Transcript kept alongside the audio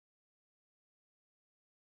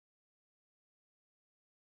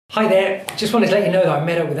Hi there, just wanted to let you know that I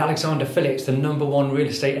met up with Alexander Phillips, the #1 real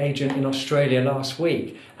estate agent in Australia last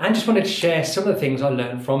week, and just wanted to share some of the things I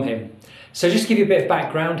learned from him. So just to give you a bit of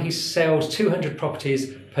background, he sells 200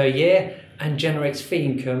 properties per year and generates fee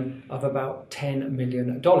income of about $10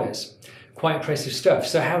 million. Quite impressive stuff.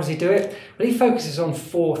 So how does he do it? Well, he focuses on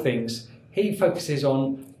four things. He focuses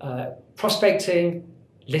on prospecting,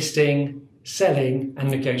 listing, selling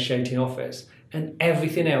and negotiating offers. And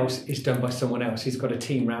everything else is done by someone else. He's got a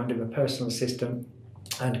team around him, a personal assistant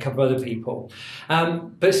and a couple of other people.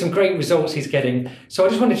 But some great results he's getting. So I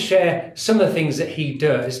just wanted to share some of the things that he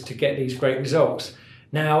does to get these great results.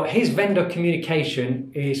 Now, his vendor communication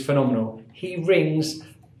is phenomenal. He rings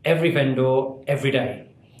every vendor every day.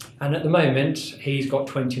 And at the moment, he's got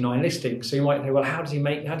 29 listings. So you might think, well, how does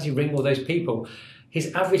he ring all those people?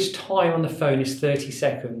 His average time on the phone is 30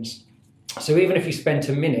 seconds. So even if he spent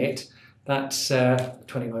a minute, that's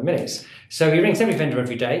 29 minutes. So he rings every vendor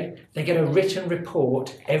every day. They get a written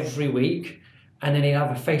report every week, and then he'll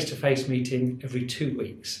have a face-to-face meeting every 2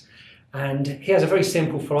 weeks. And he has a very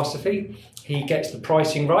simple philosophy. He gets the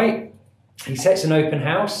pricing right. He sets an open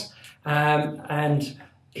house, and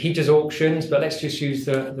he does auctions, but let's just use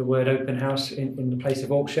the word open house in the place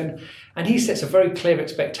of auction. And he sets a very clear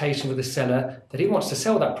expectation with the seller that he wants to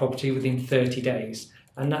sell that property within 30 days.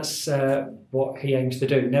 And that's what he aims to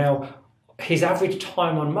do. Now, his average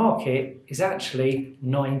time on market is actually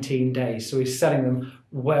 19 days. So he's selling them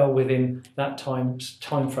well within that time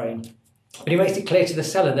frame. But he makes it clear to the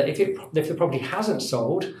seller that if the property hasn't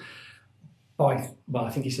sold by, well, I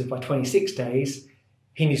think he said by 26 days,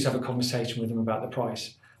 he needs to have a conversation with them about the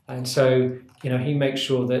price. And so, he makes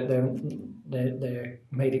sure that they're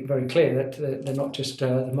made it very clear that they're not just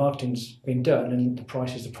the marketing's been done and the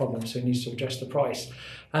price is the problem, so he needs to adjust the price.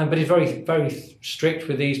 But he's very, very strict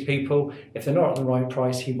with these people. If they're not at the right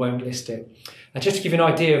price, he won't list it. And just to give you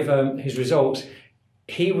an idea of his results,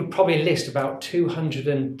 he would probably list about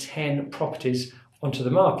 210 properties onto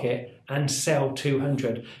the market and sell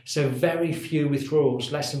 200. So very few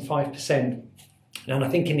withdrawals, less than 5%. And I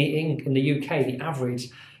think in the UK, the average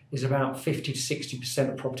is about 50 to 60%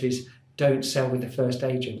 of properties don't sell with the first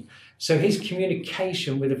agent. So his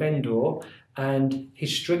communication with the vendor and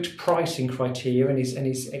his strict pricing criteria and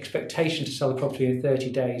his expectation to sell the property in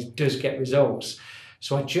 30 days does get results.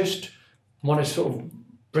 So I just want to sort of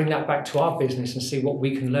bring that back to our business and see what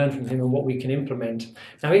we can learn from him and what we can implement.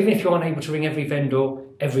 Now, even if you're unable to ring every vendor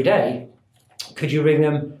every day, could you ring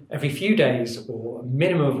them every few days or a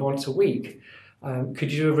minimum of once a week?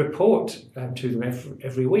 Could you do a report to them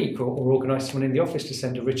every week or organise someone in the office to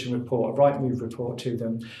send a written report, a Rightmove report to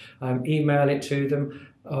them, email it to them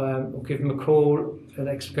or give them a call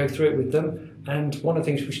and go through it with them. And one of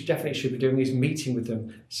the things we definitely should be doing is meeting with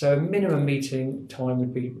them. So a minimum meeting time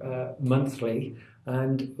would be monthly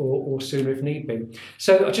or sooner if need be.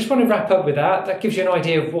 So I just want to wrap up with that. That gives you an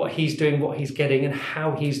idea of what he's doing, what he's getting and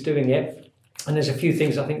how he's doing it. And there's a few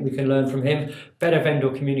things I think we can learn from him. Better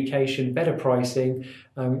vendor communication, better pricing,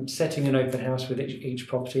 setting an open house with each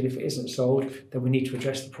property. And if it isn't sold, then we need to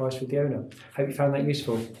address the price with the owner. Hope you found that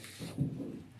useful.